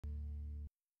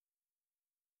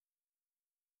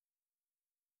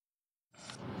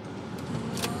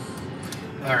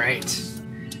Alright,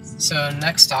 so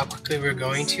next stop quickly we're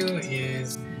going to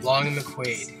is Long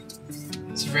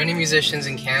McQuaid. So for any musicians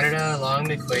in Canada, Long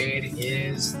McQuaid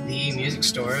is the music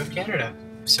store of Canada.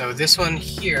 So this one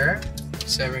here,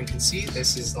 so everyone can see,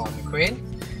 this is Long McQuaid.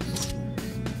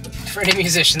 For any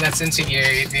musician that's into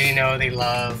gear, they know they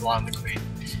love Long McQuaid.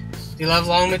 They love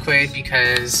Long McQuaid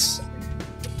because,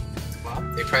 well,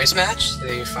 they price match,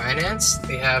 they finance,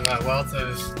 they have a wealth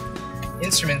of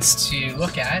instruments to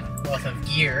look at, wealth of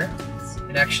gear,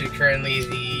 and actually currently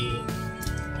the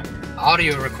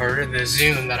audio recorder, the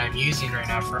Zoom that I'm using right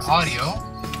now for audio,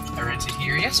 I rented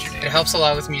here yesterday. It helps a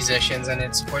lot with musicians and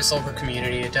it supports the local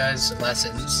community. It does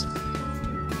lessons.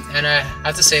 And I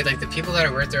have to say, like, the people that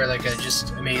I work there are just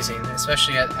amazing,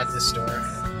 especially at this store.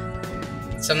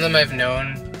 Some of them I've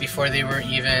known before they were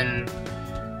even,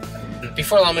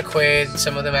 before Long McQuaid.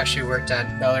 Some of them actually worked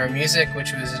at Bel Music,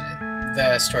 which was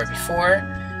the store before,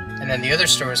 and then the other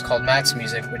store was called Matt's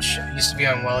Music, which used to be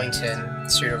on Wellington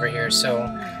Street over here. So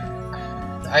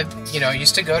I've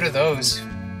used to go to those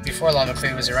before Long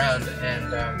McQuaid was around,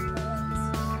 and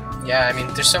yeah, I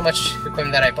mean, there's so much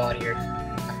equipment that I bought here.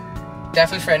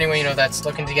 Definitely for anyone that's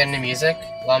looking to get into music,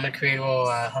 Long McQuaid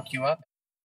will hook you up.